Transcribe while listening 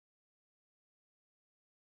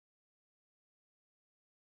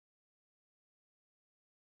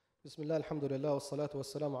بسم الله الحمد لله والصلاة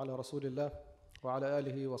والسلام على رسول الله وعلى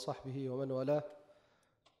آله وصحبه ومن والاه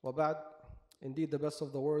وبعد. Indeed, the best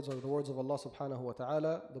of the words are the words of Allah subhanahu wa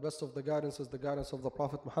ta'ala. The best of the guidance is the guidance of the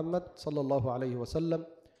Prophet Muhammad sallallahu alayhi wa sallam.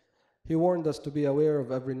 He warned us to be aware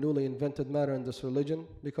of every newly invented matter in this religion,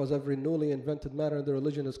 because every newly invented matter in the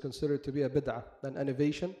religion is considered to be a bid'ah, an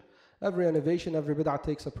innovation. Every innovation, every bid'ah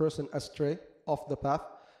takes a person astray, off the path,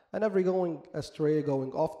 and every going astray,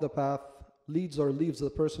 going off the path, leads or leaves the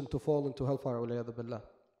person to fall into hellfire. Allah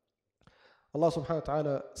subhanahu wa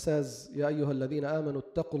ta'ala says, Ya ayyuha alladhina amanu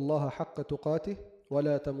attaqullaha haqqa tuqatih wa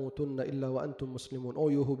la tamutunna illa wa antum muslimun. O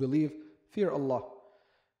you who believe, fear Allah.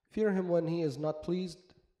 Fear Him when He is not pleased.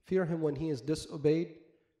 Fear Him when He is disobeyed.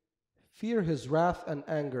 Fear His wrath and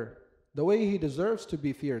anger, the way He deserves to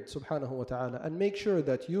be feared, subhanahu wa ta'ala. And make sure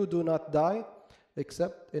that you do not die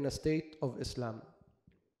except in a state of Islam.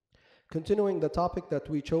 Continuing the topic that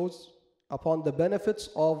we chose upon the benefits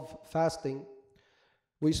of fasting,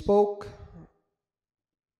 we spoke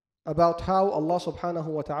about how Allah subhanahu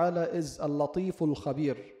wa ta'ala is al-Latiful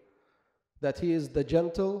Khabir, that He is the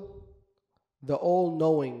gentle, the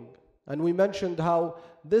all-knowing. And we mentioned how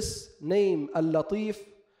this name al-Latif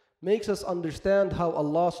makes us understand how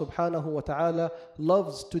Allah subhanahu wa ta'ala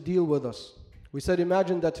loves to deal with us. We said,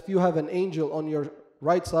 imagine that if you have an angel on your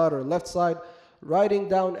right side or left side writing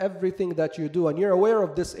down everything that you do, and you're aware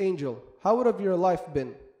of this angel, how would have your life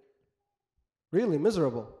been? Really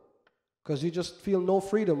miserable, because you just feel no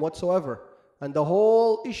freedom whatsoever. And the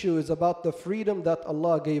whole issue is about the freedom that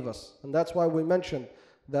Allah gave us. And that's why we mentioned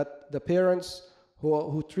that the parents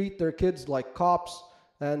who treat their kids like cops,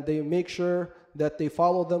 and they make sure that they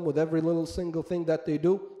follow them with every little single thing that they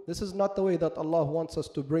do, this is not the way that Allah wants us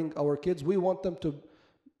to bring our kids. We want them to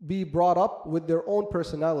be brought up with their own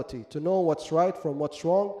personality, to know what's right from what's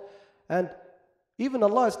wrong. And even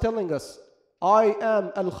Allah is telling us, I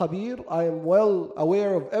am Al-Khabir, I am well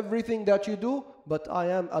aware of everything that you do, but I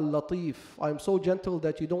am Al-Latif. I am so gentle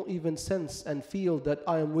that you don't even sense and feel that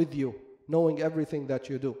I am with you, knowing everything that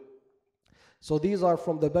you do. So these are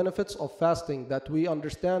from the benefits of fasting, that we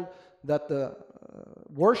understand that the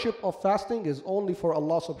worship of fasting is only for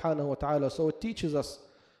Allah subhanahu wa ta'ala. So it teaches us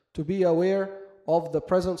to be aware of the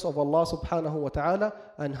presence of Allah subhanahu wa ta'ala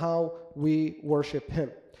and how we worship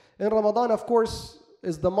Him. In Ramadan, of course,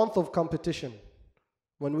 is the month of competition.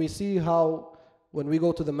 When we see how, when we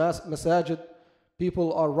go to the masajid,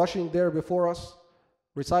 people are rushing there before us,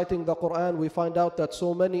 reciting the Quran, we find out that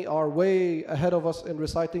so many are way ahead of us in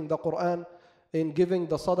reciting the Quran, in giving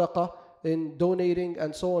the sadaqah, in donating,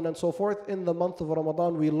 and so on and so forth. In the month of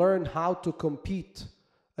Ramadan, we learn how to compete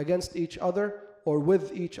against each other or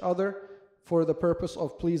with each other for the purpose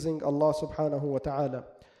of pleasing Allah subhanahu wa ta'ala.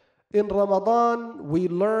 In Ramadan, we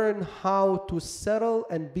learn how to settle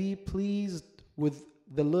and be pleased with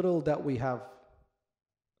the little that we have.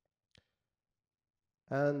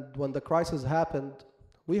 And when the crisis happened,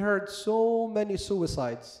 we heard so many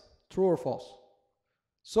suicides. True or false?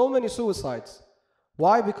 So many suicides.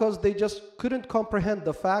 Why? Because they just couldn't comprehend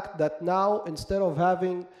the fact that now, instead of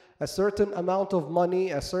having a certain amount of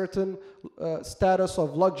money, a certain status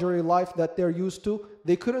of luxury life that they're used to,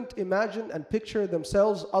 they couldn't imagine and picture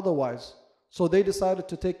themselves otherwise. So they decided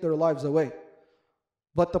to take their lives away.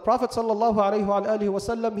 But the Prophet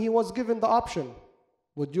ﷺ, he was given the option.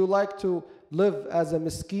 Would you like to live as a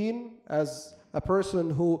miskin, as a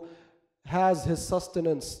person who has his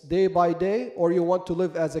sustenance day by day, or you want to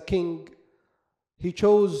live as a king? He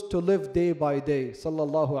chose to live day by day,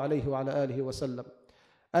 sallallahu alayhi wa alihi wa sallam.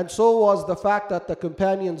 And so was the fact that the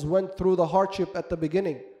companions went through the hardship at the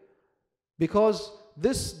beginning, because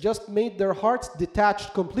this just made their hearts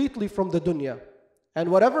detached completely from the dunya. And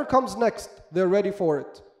whatever comes next, they're ready for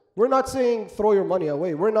it. We're not saying throw your money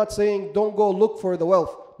away. We're not saying don't go look for the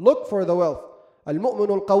wealth. Look for the wealth.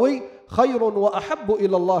 Al-mu'minu al-qawi khayrun wa ahabbu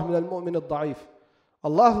ila Allah min al-mu'min al-da'if.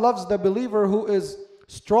 Allah loves the believer who is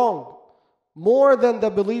strong more than the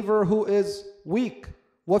believer who is weak.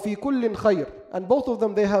 وَفِي كُلٍّ خَيْرٍ. And both of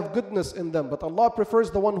them, they have goodness in them. But Allah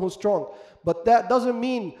prefers the one who's strong. But that doesn't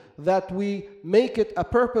mean that we make it a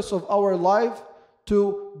purpose of our life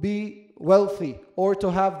to be wealthy or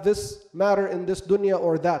to have this matter in this dunya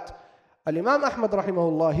or that. Al-Imam Ahmad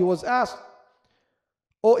rahimahullah, he was asked,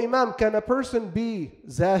 O Imam, can a person be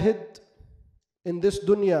zahid in this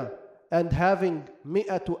dunya and having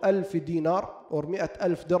 100,000 dinar or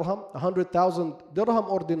 100,000 dirham, 100,000 dirham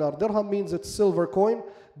or dinar? Dirham means it's silver coin.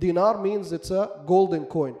 Dinar means it's a golden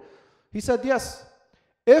coin. He said, yes.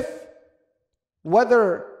 If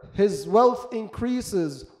whether his wealth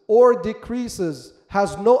increases or decreases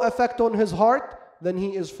has no effect on his heart, then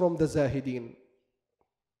he is from the zahideen.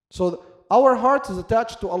 So Our heart is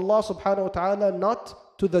attached to Allah subhanahu wa ta'ala,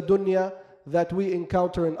 not to the dunya that we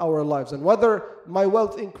encounter in our lives. And whether my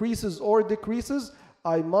wealth increases or decreases,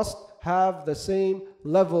 I must have the same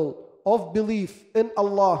level of belief in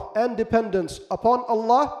Allah and dependence upon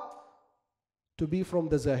Allah to be from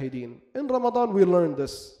the Zahideen. In Ramadan, we learn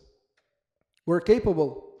this. We're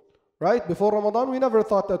capable, right? Before Ramadan, we never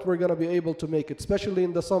thought that we're going to be able to make it, especially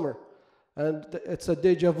in the summer. And it's a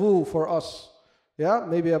deja vu for us. Yeah,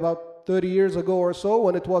 maybe about 30 years ago or so,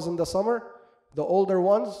 when it was in the summer, the older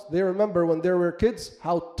ones, they remember when they were kids,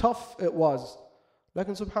 how tough it was. Like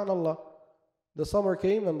in subhanallah, the summer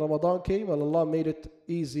came and Ramadan came and Allah made it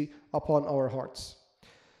easy upon our hearts.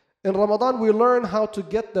 In Ramadan, we learn how to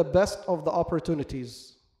get the best of the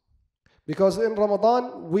opportunities. Because in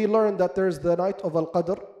Ramadan, we learn that there's the night of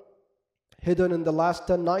Al-Qadr, hidden in the last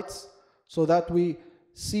 10 nights, so that we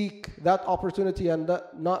seek that opportunity and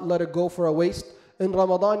not let it go for a waste. In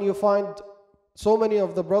Ramadan, you find so many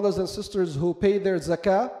of the brothers and sisters who pay their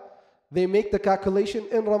zakah, they make the calculation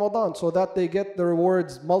in Ramadan so that they get the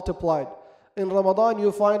rewards multiplied. In Ramadan,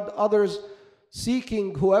 you find others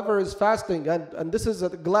seeking whoever is fasting, and this is a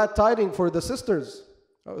glad tiding for the sisters.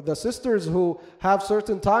 The sisters who have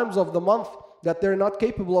certain times of the month that they're not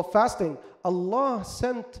capable of fasting, Allah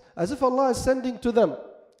sent, as if Allah is sending to them,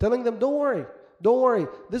 telling them, don't worry,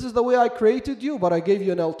 this is the way I created you, but I gave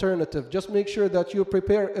you an alternative. Just make sure that you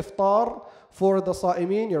prepare iftar for the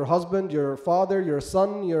sa'imin, your husband, your father, your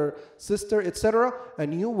son, your sister, etc.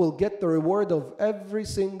 And you will get the reward of every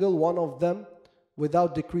single one of them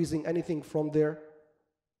without decreasing anything from their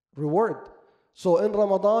reward. So in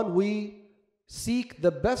Ramadan, we seek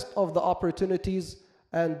the best of the opportunities,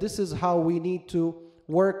 and this is how we need to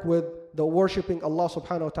work with the worshiping Allah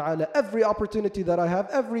subhanahu wa ta'ala. Every opportunity that I have,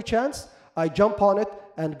 every chance, I jump on it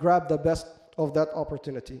and grab the best of that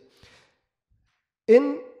opportunity.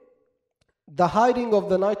 In the hiding of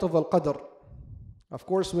the night of Al-Qadr, of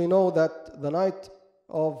course we know that the night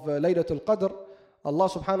of Laylatul Qadr, Allah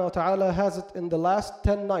subhanahu wa ta'ala has it in the last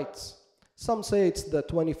 10 nights. Some say it's the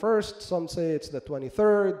 21st, some say it's the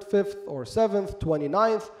 23rd, 5th or 7th,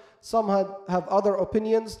 29th. Some have other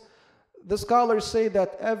opinions. The scholars say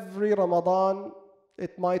that every Ramadan,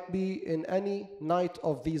 it might be in any night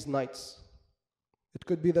of these nights. It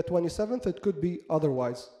could be the 27th, it could be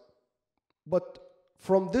otherwise. But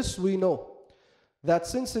from this we know that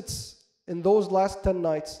since it's in those last 10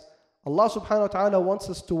 nights, Allah subhanahu wa ta'ala wants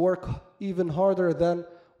us to work even harder than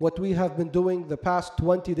what we have been doing the past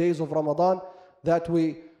 20 days of Ramadan, that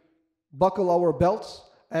we buckle our belts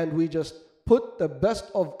and we just put the best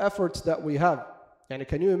of efforts that we have. And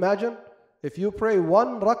can you imagine if you pray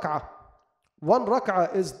one rak'ah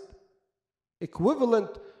is equivalent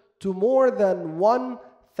to more than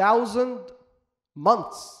 1,000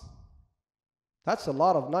 months. That's a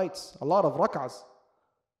lot of nights, a lot of rak'ahs.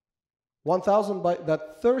 1,000 by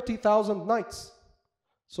that 30,000 nights.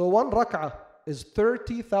 So one rak'ah is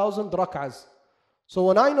 30,000 rak'ahs. So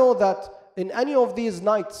when I know that in any of these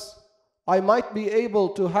nights I might be able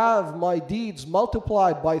to have my deeds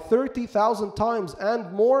multiplied by 30,000 times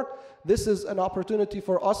and more, this is an opportunity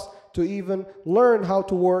for us to even learn how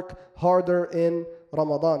to work harder in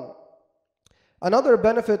Ramadan. Another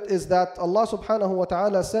benefit is that Allah subhanahu wa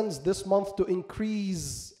ta'ala sends this month to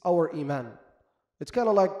increase our iman. It's kind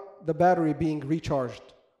of like the battery being recharged.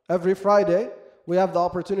 Every Friday, we have the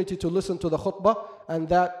opportunity to listen to the khutbah, and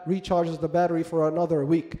that recharges the battery for another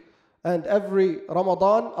week. And every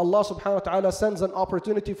Ramadan, Allah subhanahu wa ta'ala sends an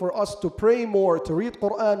opportunity for us to pray more, to read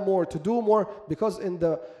Quran more, to do more, because in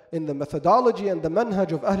the methodology and the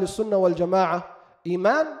manhaj of Ahl Sunnah wal Jama'ah,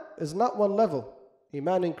 iman is not one level.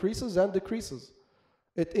 Iman increases and decreases.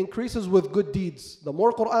 It increases with good deeds. The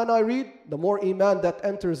more Quran I read, the more iman that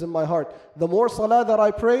enters in my heart. The more salah that I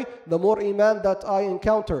pray, the more iman that I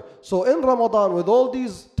encounter. So in Ramadan, with all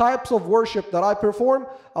these types of worship that I perform,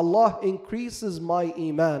 Allah increases my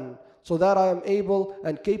iman, so that I am able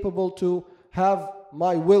and capable to have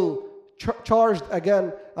my will charged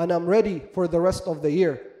again, and I'm ready for the rest of the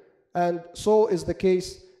year. And so is the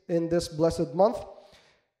case in this blessed month.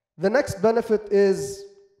 The next benefit is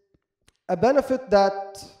a benefit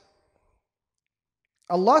that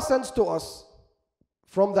Allah sends to us.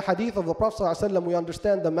 From the hadith of the Prophet ﷺ, we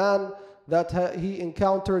understand the man that he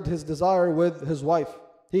encountered his desire with his wife.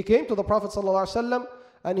 He came to the Prophet ﷺ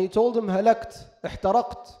and he told him, halakt,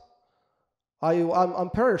 ihtaraqt. I'm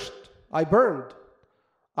perished. I burned.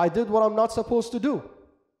 I did what I'm not supposed to do.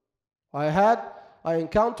 I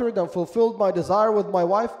encountered and fulfilled my desire with my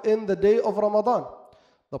wife in the day of Ramadan.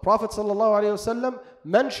 The Prophet ﷺ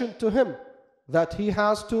mentioned to him that he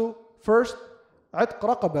has to first atq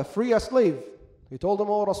raqaba, free a slave. He told him,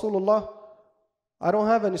 "Oh Rasulullah, I don't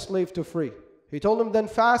have any slave to free. He told him, then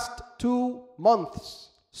fast 2 months,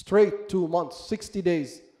 straight 2 months, 60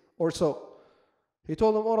 days or so. He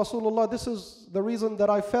told him, oh Rasulullah, this is the reason that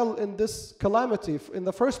I fell in this calamity in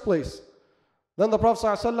the first place. Then the Prophet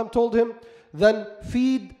ﷺ told him, then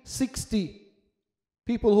feed 60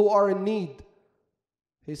 people who are in need.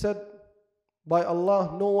 He said, by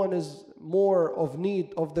Allah, no one is more of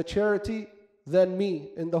need of the charity than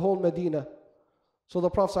me in the whole Medina. So the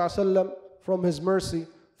Prophet ﷺ, from his mercy,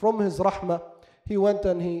 from his rahmah, he went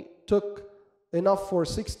and he took enough for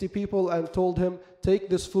 60 people and told him, take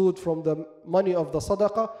this food from the money of the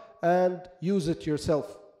sadaqah and use it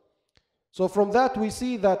yourself. So from that we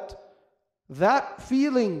see that that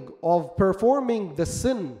feeling of performing the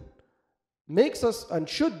sin makes us and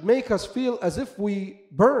should make us feel as if we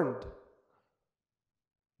burned.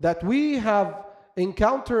 That we have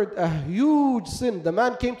encountered a huge sin. The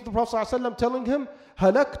man came to the Prophet ﷺ telling him,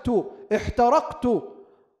 halaktu, ihtaraqtu,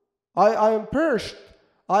 I am perished,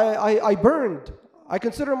 I burned. I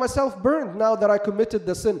consider myself burned now that I committed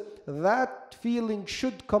the sin. That feeling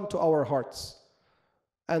should come to our hearts.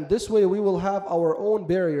 And this way we will have our own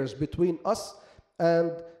barriers between us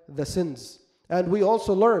and the sins. And we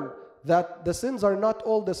also learn that the sins are not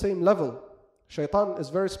all the same level. Shaitan is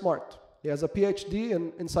very smart. He has a PhD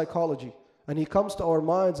in psychology. And he comes to our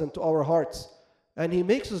minds and to our hearts. And he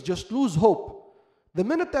makes us just lose hope. The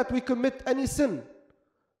minute that we commit any sin,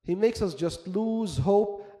 he makes us just lose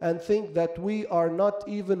hope and think that we are not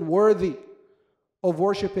even worthy of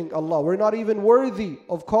worshipping Allah. We're not even worthy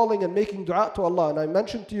of calling and making dua to Allah. And I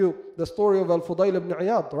mentioned to you the story of Al-Fudayl ibn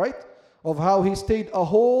Iyad, right? Of how he stayed a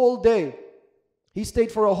whole day. He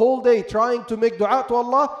stayed for a whole day trying to make dua to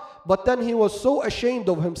Allah, but then he was so ashamed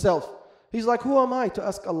of himself. He's like, who am I to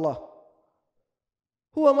ask Allah?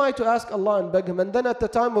 Who am I to ask Allah and beg Him? And then at the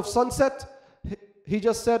time of sunset, he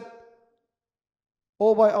just said,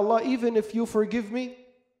 oh by Allah, even if you forgive me,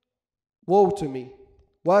 woe to me.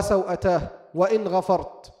 وَسَوْأَتَهُ وَإِنْ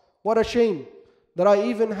غَفَرْتُ. What a shame that I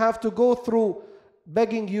even have to go through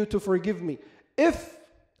begging you to forgive me. If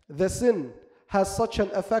the sin has such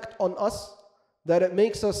an effect on us that it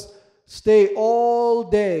makes us stay all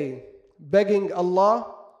day begging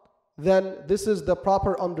Allah, then this is the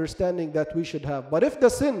proper understanding that we should have. But if the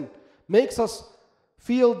sin makes us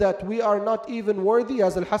feel that we are not even worthy,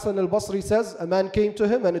 as Al-Hasan al-Basri says, a man came to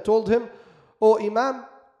him and he told him, oh Imam,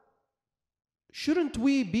 shouldn't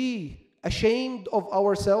we be ashamed of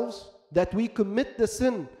ourselves that we commit the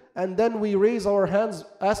sin and then we raise our hands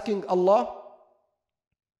asking Allah?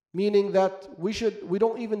 Meaning that we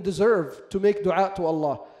don't even deserve to make dua to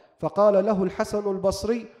Allah. فقال له الحسن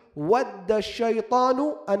البصري وَدَّ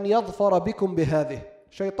الشَّيْطَانُ أَنْ يَظْفَرَ بِكُمْ بِهَذِهِ.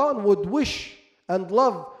 Shaitan would wish and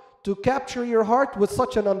love to capture your heart with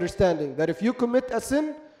such an understanding that if you commit a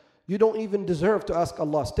sin, you don't even deserve to ask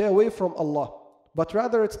Allah. Stay away from Allah. But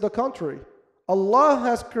rather it's the contrary. Allah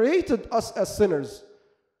has created us as sinners.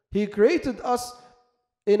 He created us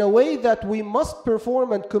in a way that we must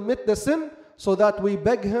perform and commit the sin so that we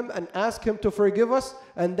beg Him and ask Him to forgive us,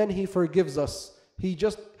 and then He forgives us. He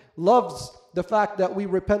just loves the fact that we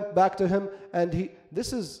repent back to Him, and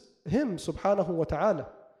this is Him subhanahu wa ta'ala.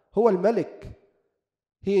 Huwa al-Malik.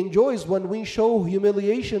 He enjoys when we show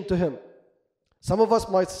humiliation to Him. Some of us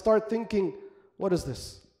might start thinking, what is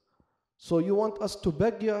this? So you want us to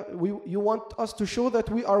beg you? You want us to show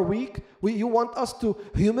that we are weak? You want us to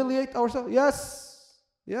humiliate ourselves? Yes,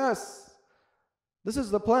 yes. This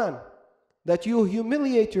is the plan. That you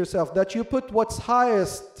humiliate yourself, that you put what's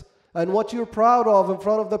highest and what you're proud of in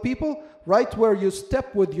front of the people, right where you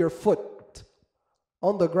step with your foot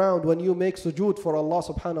on the ground when you make sujood for Allah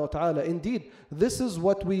subhanahu wa ta'ala. Indeed, this is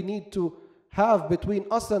what we need to have between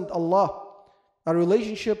us and Allah, a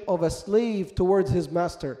relationship of a slave towards his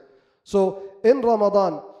master. So in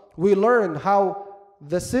Ramadan, we learn how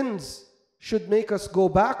the sins should make us go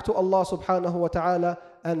back to Allah subhanahu wa ta'ala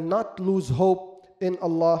and not lose hope in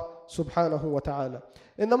Allah subhanahu wa ta'ala.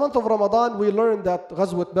 In the month of Ramadan, we learned that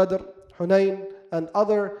Ghazwat Badr, Hunayn, and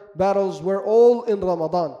other battles were all in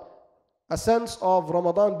Ramadan. A sense of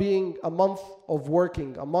Ramadan being a month of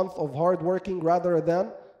working, a month of hard working rather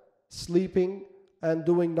than sleeping and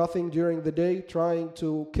doing nothing during the day, trying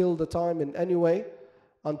to kill the time in any way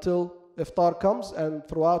until iftar comes, and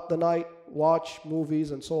throughout the night watch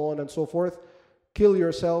movies and so on and so forth. Kill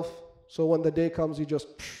yourself so when the day comes you just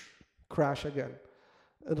crash again.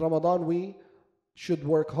 In Ramadan we should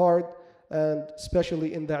work hard, and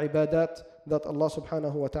especially in the ibadat that Allah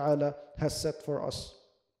subhanahu wa ta'ala has set for us.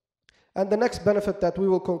 And the next benefit that we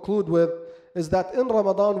will conclude with is that in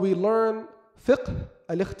Ramadan we learn fiqh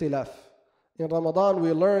al-ikhtilaf. In Ramadan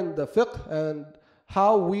we learn the fiqh and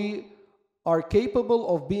how we are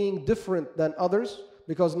capable of being different than others,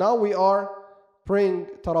 because now we are praying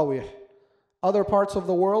Taraweh. Other parts of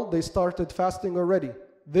the world, they started fasting already.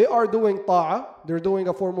 They are doing ta'ah, they're doing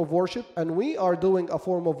a form of worship, and we are doing a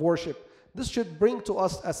form of worship. This should bring to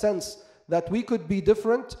us a sense that we could be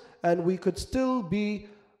different and we could still be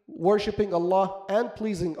worshiping Allah and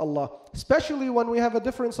pleasing Allah, especially when we have a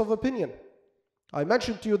difference of opinion. I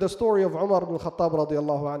mentioned to you the story of Umar ibn Khattab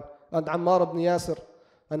radiallahu anh and Ammar ibn Yasir,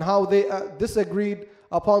 and how they disagreed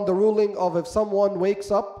upon the ruling of if someone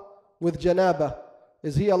wakes up with janaba,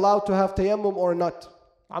 is he allowed to have tayammum or not?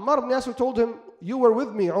 Ammar ibn Yasir told him, you were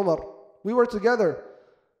with me, Umar. We were together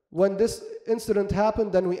when this incident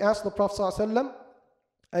happened, and we asked the Prophet ﷺ,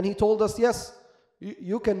 and he told us, yes,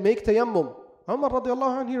 you can make tayammum. Umar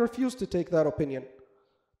radiallahu anh, he refused to take that opinion.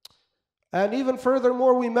 And even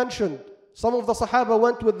furthermore, we mentioned some of the Sahaba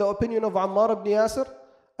went with the opinion of Ammar ibn Yasir,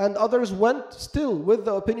 and others went still with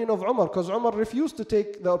the opinion of Umar, because Umar refused to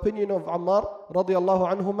take the opinion of Ammar radiallahu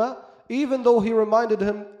anhuma, even though he reminded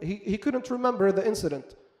him, he couldn't remember the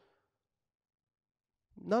incident.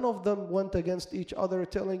 None of them went against each other,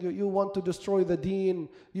 telling you, you want to destroy the deen,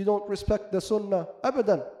 you don't respect the sunnah.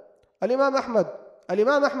 Abadan. Al-Imam Ahmad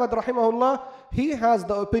rahimahullah, he has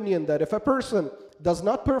the opinion that if a person does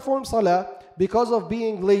not perform salah because of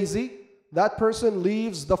being lazy, that person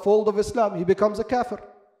leaves the fold of Islam. He becomes a kafir.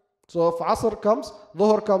 So if Asr comes,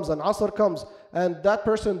 Dhuhr comes, and Asr comes, and that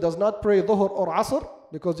person does not pray Dhuhr or Asr,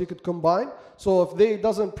 because you could combine. So if they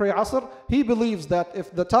doesn't pray Asr, he believes that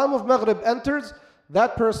if the time of Maghrib enters,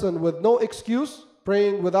 that person with no excuse,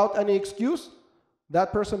 praying without any excuse,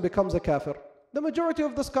 that person becomes a kafir. The majority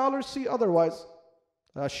of the scholars see otherwise.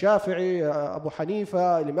 Shafi'i, Abu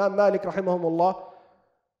Hanifa, Imam Malik rahimahumullah.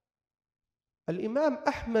 Al-Imam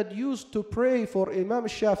Ahmad used to pray for Imam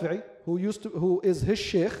Shafi'i, who is his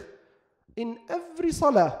sheikh, in every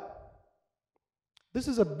salah. This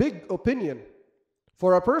is a big opinion.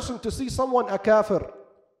 For a person to see someone a kafir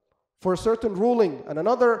for a certain ruling, and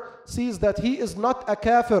another sees that he is not a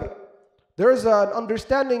kafir, there is an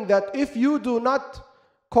understanding that if you do not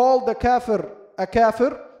call the kafir a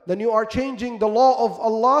kafir, then you are changing the law of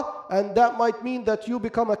Allah, and that might mean that you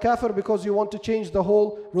become a kafir because you want to change the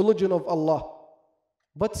whole religion of Allah.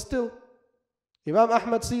 But still, Imam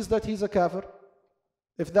Ahmad sees that he's a kafir.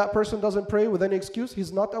 If that person doesn't pray with any excuse,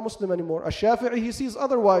 he's not a Muslim anymore. Ash-Shafi'i, he sees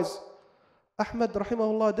otherwise. Ahmad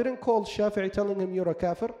rahimahullah didn't call Shafi'i telling him you're a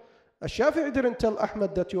kafir. Ash-Shafi'i didn't tell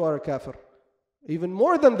Ahmad that you are a kafir. Even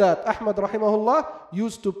more than that, Ahmad rahimahullah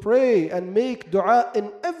used to pray and make dua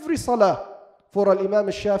in every salah for Al-Imam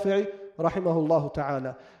Al-Shafi'i rahimahullah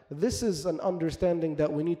ta'ala. This is an understanding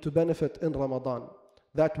that we need to benefit in Ramadan,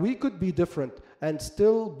 that we could be different and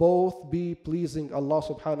still both be pleasing Allah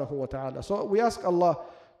subhanahu wa ta'ala. So we ask Allah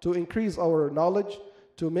to increase our knowledge,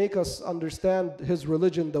 to make us understand His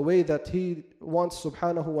religion the way that He wants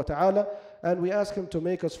subhanahu wa ta'ala, and we ask Him to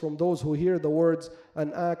make us from those who hear the words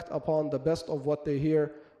and act upon the best of what they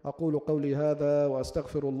hear. أقول قولي هذا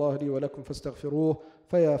وأستغفر الله لي ولكم فاستغفروه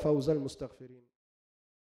فيا فوز المستغفرين.